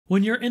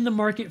When you're in the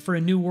market for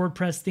a new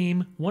WordPress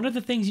theme, one of the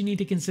things you need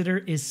to consider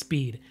is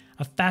speed.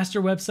 A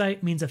faster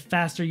website means a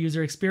faster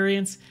user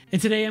experience,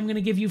 and today I'm going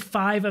to give you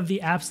 5 of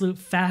the absolute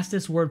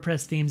fastest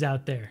WordPress themes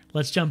out there.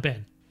 Let's jump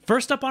in.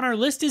 First up on our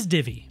list is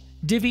Divi.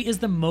 Divi is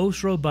the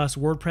most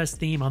robust WordPress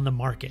theme on the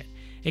market.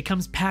 It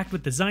comes packed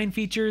with design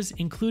features,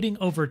 including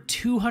over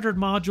 200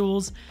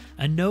 modules,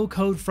 a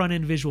no-code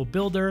front-end visual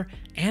builder,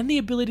 and the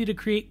ability to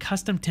create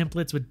custom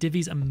templates with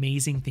Divi's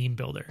amazing theme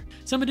builder.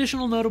 Some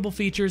additional notable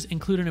features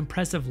include an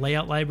impressive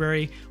layout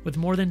library with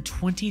more than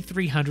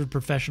 2,300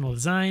 professional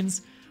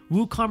designs,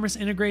 WooCommerce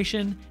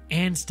integration,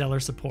 and stellar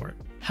support.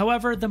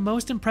 However, the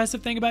most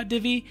impressive thing about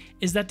Divi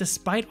is that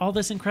despite all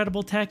this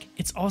incredible tech,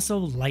 it's also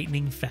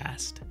lightning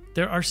fast.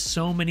 There are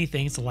so many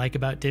things to like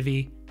about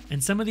Divi,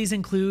 and some of these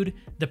include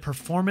the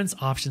Performance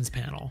Options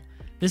panel.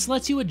 This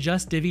lets you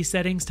adjust Divi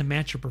settings to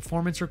match your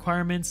performance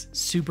requirements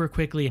super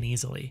quickly and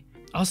easily.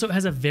 Also, it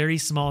has a very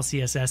small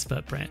CSS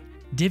footprint.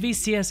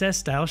 Divi's CSS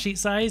style sheet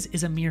size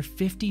is a mere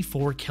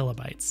 54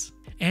 kilobytes.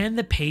 And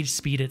the page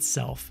speed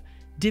itself.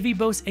 Divi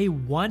boasts a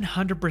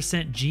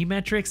 100%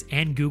 Gmetrics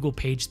and Google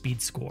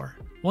PageSpeed score.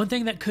 One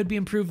thing that could be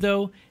improved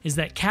though is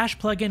that Cache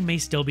plugin may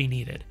still be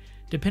needed.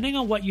 Depending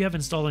on what you have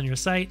installed on your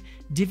site,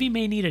 Divi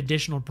may need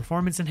additional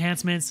performance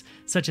enhancements,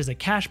 such as a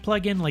cache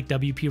plugin like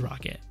WP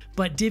Rocket.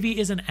 But Divi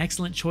is an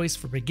excellent choice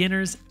for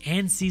beginners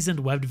and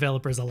seasoned web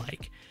developers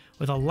alike.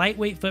 With a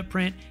lightweight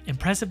footprint,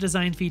 impressive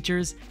design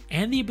features,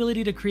 and the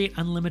ability to create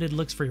unlimited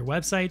looks for your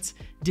websites,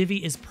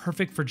 Divi is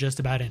perfect for just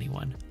about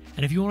anyone.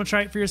 And if you want to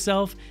try it for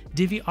yourself,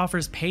 Divi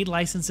offers paid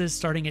licenses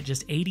starting at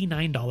just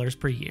 $89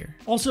 per year.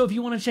 Also, if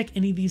you want to check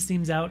any of these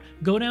themes out,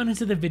 go down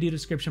into the video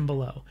description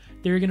below.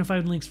 There you're going to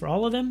find links for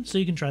all of them so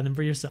you can try them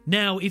for yourself.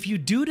 Now, if you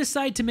do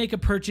decide to make a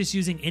purchase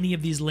using any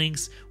of these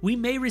links, we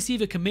may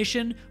receive a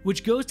commission,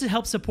 which goes to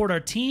help support our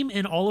team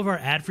and all of our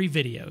ad-free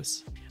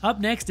videos. Up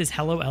next is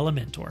Hello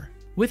Elementor.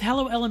 With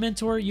Hello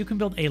Elementor, you can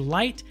build a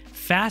light,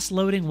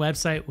 fast-loading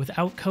website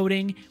without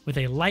coding, with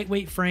a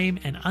lightweight frame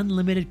and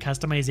unlimited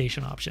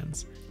customization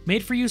options.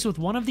 Made for use with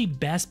one of the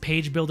best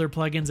page builder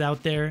plugins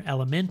out there,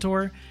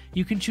 Elementor,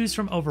 you can choose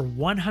from over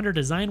 100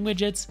 design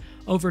widgets,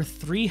 over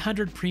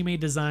 300 pre-made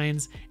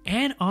designs,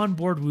 and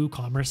onboard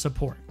WooCommerce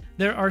support.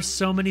 There are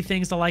so many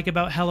things to like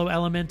about Hello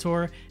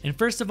Elementor, and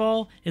first of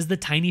all is the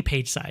tiny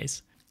page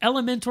size.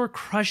 Elementor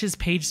crushes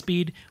page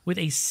speed with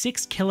a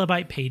 6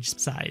 kilobyte page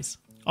size.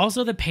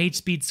 Also, the page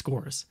speed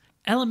scores.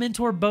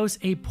 Elementor boasts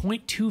a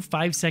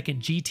 0.25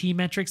 second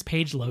Gmetrics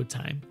page load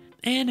time,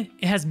 and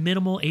it has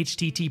minimal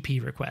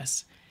HTTP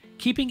requests.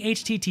 Keeping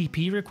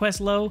HTTP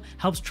requests low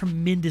helps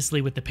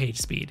tremendously with the page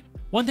speed.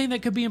 One thing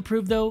that could be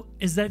improved though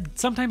is that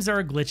sometimes there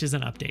are glitches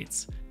and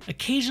updates.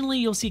 Occasionally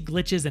you'll see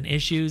glitches and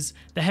issues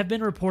that have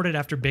been reported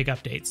after big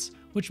updates,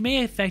 which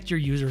may affect your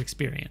user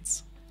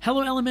experience.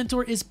 Hello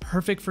Elementor is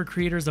perfect for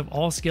creators of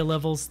all skill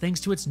levels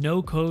thanks to its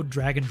no-code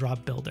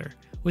drag-and-drop builder.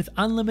 With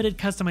unlimited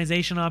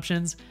customization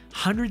options,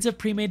 hundreds of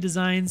pre-made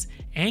designs,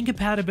 and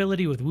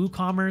compatibility with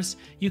WooCommerce,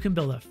 you can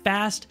build a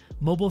fast,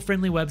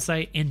 mobile-friendly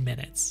website in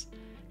minutes.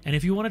 And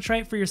if you want to try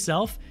it for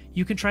yourself,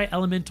 you can try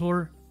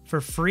Elementor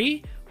for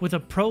free with a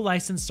pro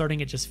license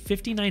starting at just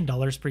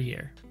 $59 per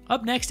year.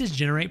 Up next is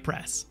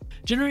GeneratePress.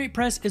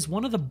 GeneratePress is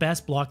one of the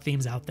best block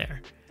themes out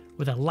there,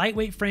 with a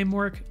lightweight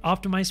framework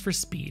optimized for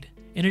speed.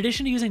 In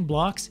addition to using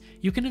blocks,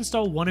 you can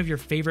install one of your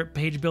favorite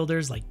page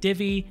builders like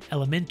Divi,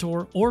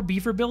 Elementor, or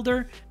Beaver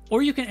Builder,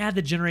 or you can add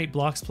the Generate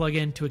Blocks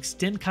plugin to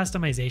extend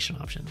customization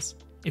options.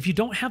 If you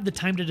don't have the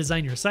time to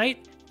design your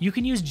site, you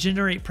can use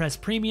GeneratePress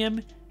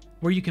Premium,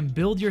 where you can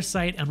build your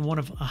site on one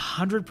of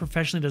 100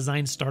 professionally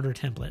designed starter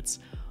templates,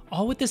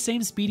 all with the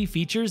same speedy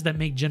features that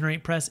make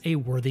GeneratePress a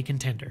worthy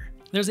contender.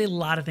 There's a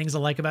lot of things I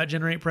like about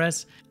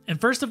GeneratePress, and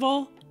first of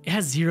all, it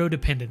has 0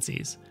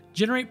 dependencies.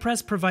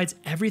 GeneratePress provides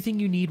everything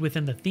you need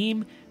within the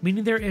theme,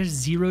 meaning there is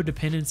 0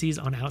 dependencies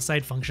on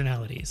outside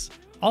functionalities.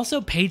 Also,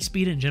 page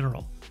speed in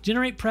general.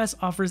 GeneratePress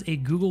offers a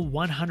Google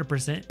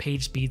 100%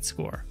 page speed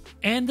score.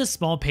 And the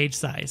small page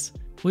size.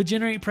 With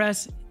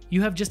GeneratePress,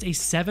 you have just a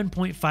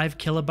 7.5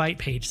 kilobyte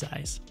page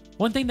size.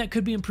 One thing that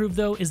could be improved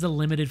though is the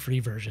limited free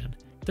version.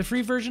 The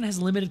free version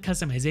has limited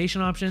customization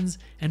options,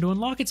 and to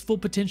unlock its full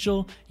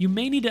potential, you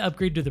may need to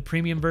upgrade to the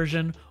premium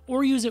version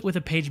or use it with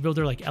a page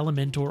builder like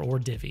Elementor or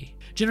Divi.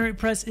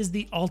 GeneratePress is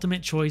the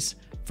ultimate choice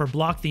for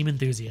block theme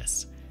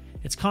enthusiasts.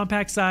 Its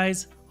compact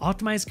size,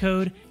 optimized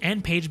code,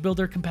 and page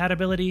builder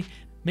compatibility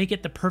make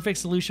it the perfect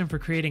solution for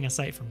creating a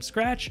site from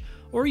scratch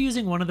or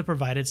using one of the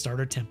provided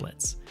starter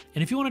templates.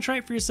 And if you want to try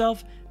it for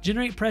yourself,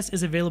 GeneratePress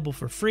is available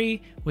for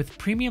free with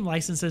premium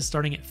licenses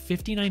starting at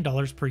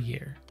 $59 per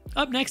year.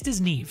 Up next is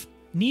Neve.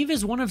 Neve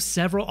is one of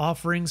several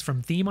offerings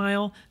from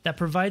ThemeIsle that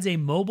provides a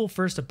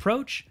mobile-first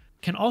approach,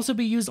 can also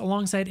be used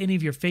alongside any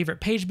of your favorite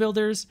page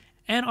builders,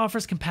 and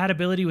offers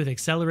compatibility with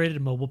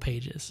accelerated mobile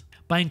pages.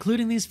 By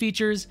including these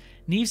features,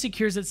 Neve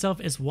secures itself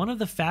as one of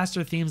the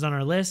faster themes on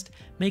our list,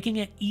 making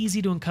it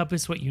easy to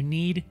encompass what you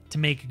need to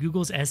make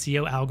Google's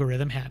SEO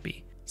algorithm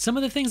happy. Some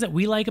of the things that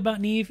we like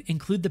about Neve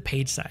include the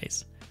page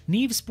size.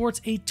 Neve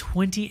sports a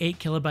 28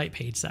 kilobyte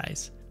page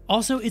size.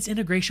 Also, its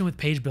integration with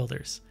page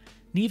builders.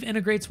 Neve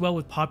integrates well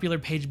with popular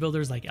page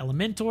builders like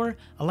Elementor,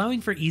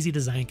 allowing for easy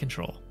design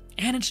control.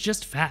 And it's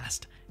just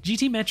fast.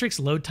 GTmetrix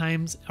load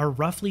times are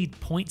roughly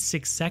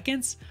 0.6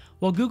 seconds,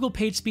 while Google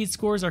PageSpeed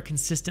scores are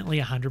consistently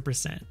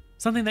 100%.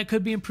 Something that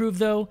could be improved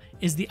though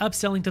is the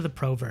upselling to the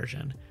Pro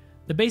version.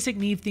 The basic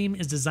Neve theme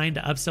is designed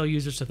to upsell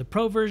users to the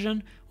Pro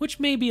version, which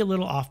may be a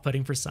little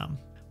off-putting for some.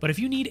 But if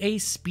you need a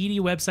speedy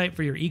website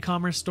for your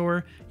e-commerce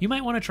store, you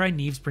might want to try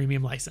Neve's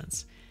premium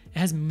license. It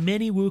has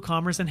many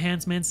WooCommerce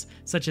enhancements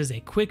such as a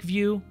quick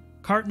view,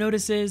 cart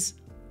notices,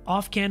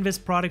 off-canvas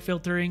product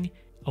filtering,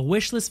 a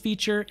wishlist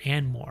feature,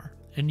 and more.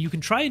 And you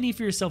can try Neve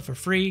for yourself for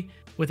free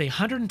with a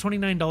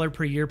 $129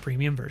 per year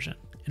premium version.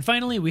 And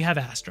finally, we have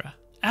Astra.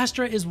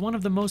 Astra is one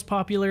of the most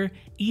popular,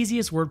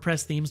 easiest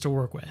WordPress themes to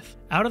work with.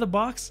 Out of the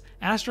box,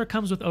 Astra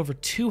comes with over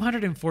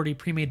 240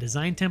 pre-made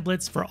design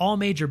templates for all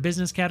major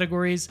business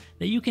categories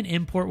that you can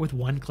import with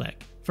one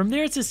click. From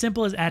there, it's as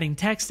simple as adding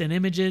text and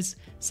images,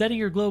 setting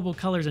your global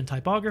colors and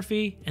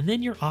typography, and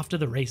then you're off to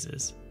the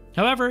races.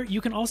 However,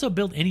 you can also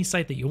build any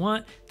site that you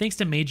want thanks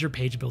to major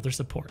page builder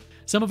support.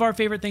 Some of our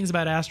favorite things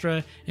about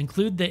Astra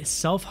include the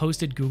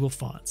self-hosted Google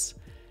fonts.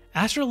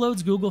 Astra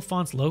loads Google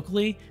fonts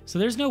locally, so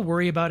there's no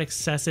worry about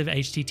excessive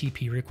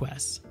HTTP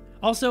requests.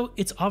 Also,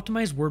 it's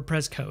optimized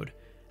WordPress code.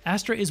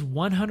 Astra is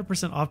 100%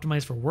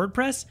 optimized for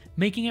WordPress,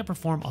 making it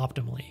perform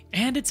optimally.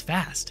 And it's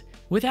fast.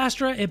 With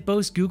Astra, it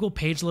boasts Google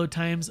page load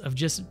times of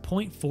just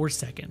 0.4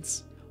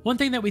 seconds. One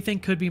thing that we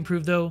think could be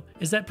improved though,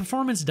 is that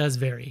performance does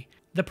vary.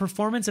 The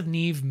performance of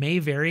Neve may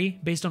vary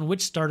based on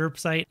which starter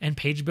site and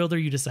page builder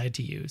you decide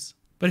to use.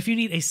 But if you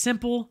need a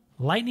simple,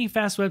 lightning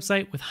fast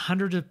website with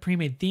hundreds of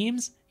pre-made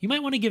themes, you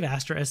might want to give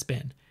Astra a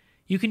spin.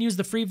 You can use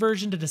the free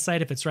version to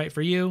decide if it's right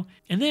for you,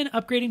 and then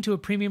upgrading to a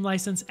premium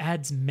license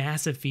adds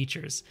massive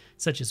features,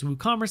 such as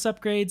WooCommerce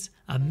upgrades,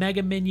 a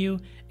mega menu,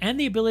 and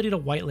the ability to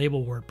white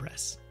label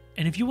WordPress.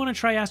 And if you want to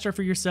try Astra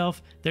for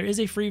yourself, there is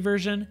a free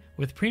version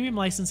with premium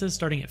licenses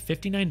starting at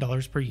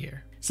 $59 per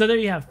year. So there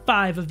you have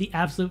 5 of the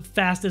absolute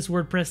fastest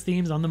WordPress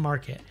themes on the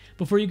market.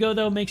 Before you go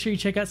though, make sure you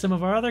check out some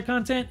of our other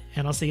content,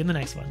 and I'll see you in the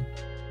next one.